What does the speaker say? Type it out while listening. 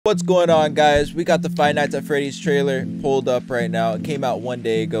What's going on, guys? We got the Five Nights at Freddy's trailer pulled up right now. It came out 1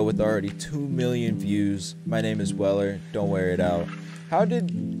 day ago with already 2 million views. My name is Weller. Don't wear it out. How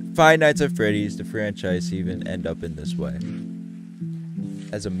did Five Nights at Freddy's, the franchise, even end up in this way?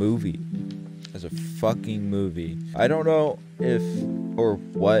 As a movie. As a fucking movie. I don't know if or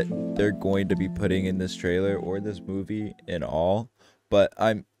what they're going to be putting in this trailer or this movie in all, but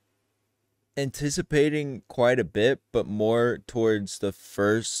I'm anticipating quite a bit, but more towards the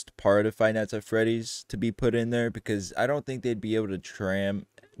first part of Five Nights at Freddy's to be put in there, because I don't think they'd be able to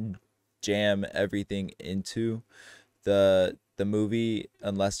jam everything into the movie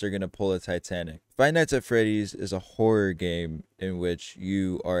unless they're gonna pull a Titanic. Five Nights at Freddy's is a horror game in which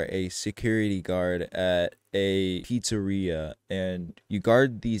you are a security guard at a pizzeria and you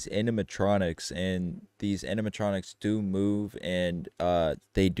guard these animatronics, and these animatronics do move, and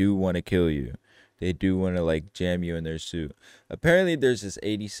they do want to kill you. They do want to like jam you in their suit. Apparently there's this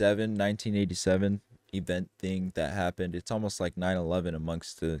 1987 event thing that happened. It's almost like 9/11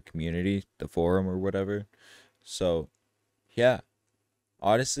 amongst the community, the forum or whatever. So yeah,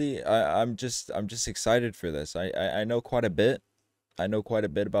 honestly, I'm just excited for this. I know quite a bit. I know quite a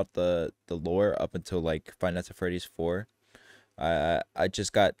bit about the lore up until like Five Nights at Freddy's 4. I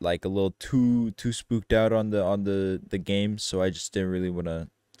just got like a little too spooked out on the game, so I just didn't really want to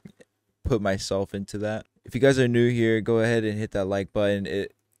put myself into that. If you guys are new here, go ahead and hit that like button.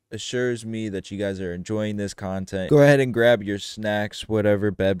 It assures me that you guys are enjoying this content. Go ahead and grab your snacks, whatever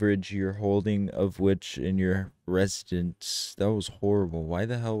beverage you're holding of which in your residence. That was horrible. Why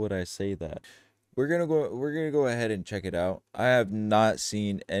the hell would I say that? We're gonna go ahead and check it out. I have not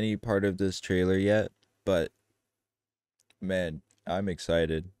seen any part of this trailer yet, but man, I'm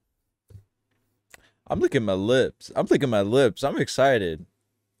excited. I'm licking my lips. I'm excited.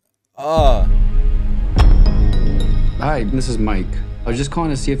 Hi, this is Mike. I was just calling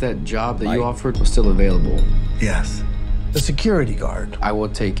to see if that job that you offered was still available. Yes. The security guard. I will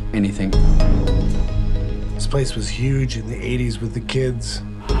take anything. This place was huge in the 80s with the kids.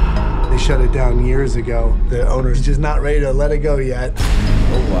 They shut it down years ago. The owner's just not ready to let it go yet.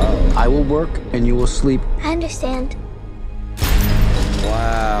 Oh, wow. I will work and you will sleep. I understand.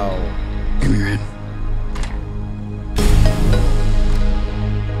 Wow. Give me your hand.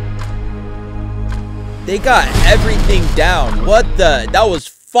 They got everything down. What the? That was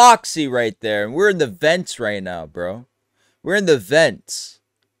Foxy right there. And we're in the vents right now, bro. We're in the vents.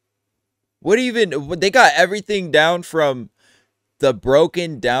 What even? They got everything down from the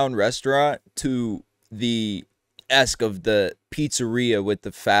broken down restaurant to the esque of the pizzeria with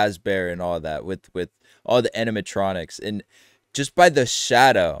the Fazbear and all that, with all the animatronics. And just by the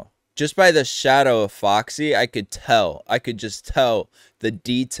shadow of Foxy, I could just tell the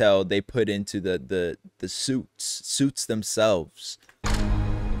detail they put into the suits themselves.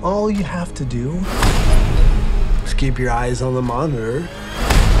 All you have to do is keep your eyes on the monitor.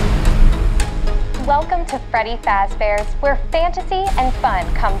 Welcome to Freddy Fazbear's, where fantasy and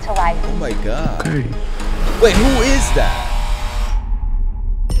fun come to life. Oh my god. Okay. Wait, who is that?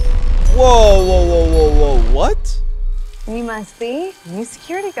 Whoa, what? You must be new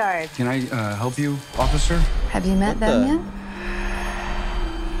security guard. Can I help you, officer? Have you met them yet?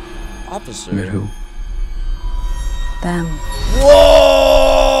 Officer? Met who? Them.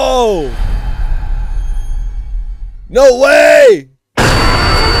 Whoa! No way!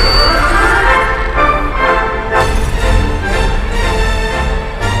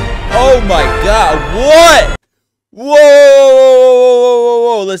 Oh my god, what? Whoa!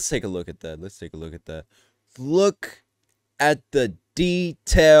 Let's take a look at that. Look at the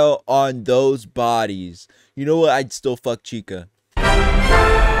detail on those bodies. You know what? I'd still fuck Chica.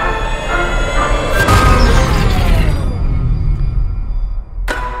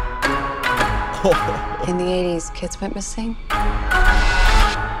 In the 80s, kids went missing.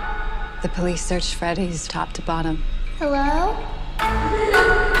 The police searched Freddy's top to bottom. Hello?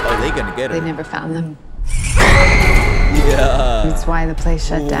 Oh, they gonna get her. They never found them. Yeah. That's why the place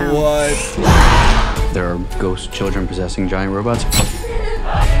shut down. What? There are ghost children possessing giant robots.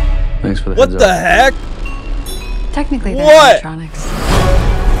 Thanks for the What heads the up. heck? Technically, they're What? animatronics.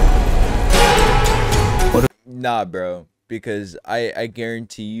 Nah, bro. Because I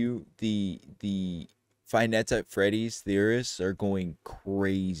guarantee you the Five Nights at Freddy's theorists are going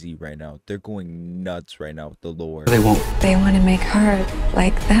crazy right now. They're going nuts right now with the lore. They won't. They want to make her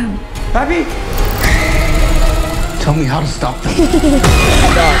like them. Pappy! Tell me how to stop them. Nah,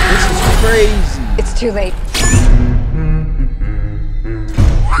 this is crazy. It's too late.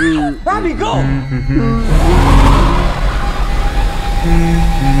 Robbie, go!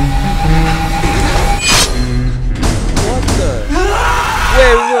 What the?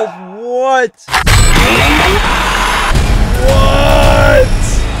 What? What?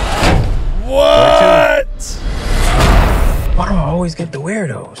 What? Why do I always get the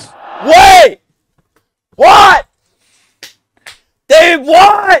weirdos? Wait! What? Dave,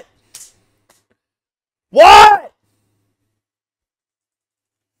 what? What?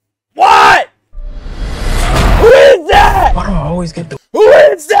 What? Who is that? Why do I always get the... Who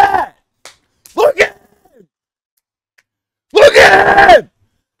is that? Look at him! Look at him!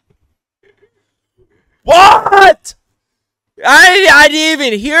 What? I didn't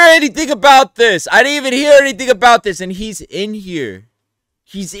even hear anything about this. I didn't even hear anything about this, and he's in here.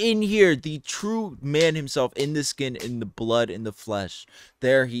 He's in here, the true man himself, in the skin, in the blood, in the flesh.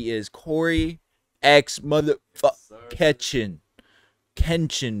 There he is, Corey X Kenshin,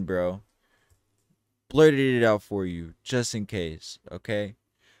 bro. Blurted it out for you, just in case, okay?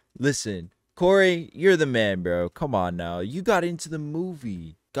 Listen, Corey, you're the man, bro. Come on now. You got into the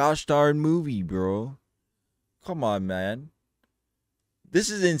movie. Gosh darn movie, bro. Come on, man. This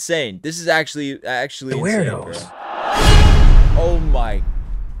is insane. This is actually the insane, weirdos. bro. Oh my.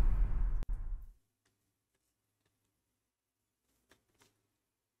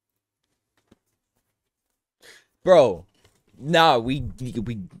 Bro, nah, we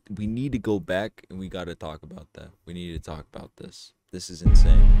need to go back and we gotta talk about that. We need to talk about this. This is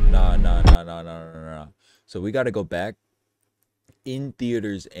insane. Nah. So we gotta go back in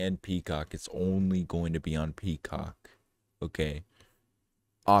theaters and Peacock. It's only going to be on Peacock. Okay.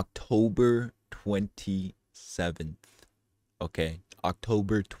 October 27th. Okay.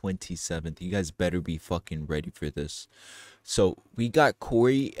 October 27th. You guys better be fucking ready for this. So we got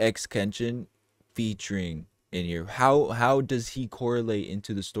Corey X Kenshin featuring in here. How does he correlate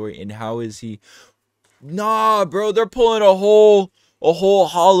into the story, and how is he? Nah, bro, they're pulling a whole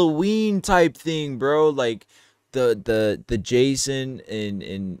Halloween type thing, bro. Like the Jason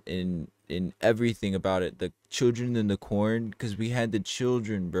and everything about it. The children in the corn, because we had the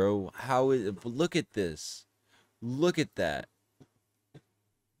children, bro. How is it? Look at this. Look at that.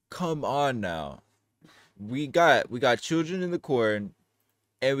 Come on now. We got children in the corn,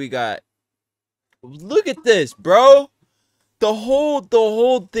 and we got, look at this, bro. The whole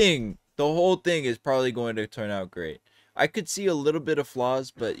thing is probably going to turn out great. I could see a little bit of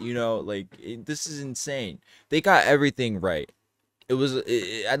flaws, but you know, like, this is insane. They got everything right. It was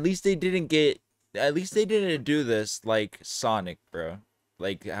at least they didn't do this like Sonic, bro.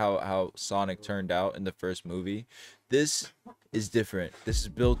 Like how Sonic turned out in the first movie. This is different. This is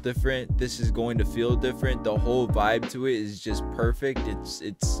built different. This is going to feel different. The whole vibe to it is just perfect.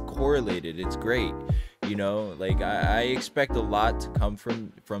 It's correlated. It's great. You know, like I expect a lot to come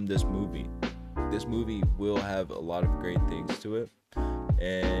from this movie. This movie will have a lot of great things to it.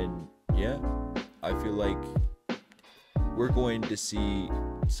 And yeah, I feel like we're going to see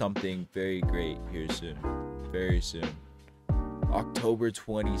something very great here soon. Very soon. October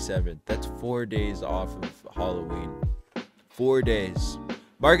 27th. That's 4 days off of Halloween. 4 days.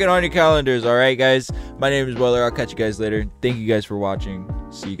 Mark it on your calendars, alright, guys? My name is Weller. I'll catch you guys later. Thank you guys for watching.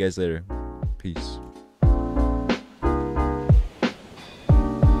 See you guys later. Peace.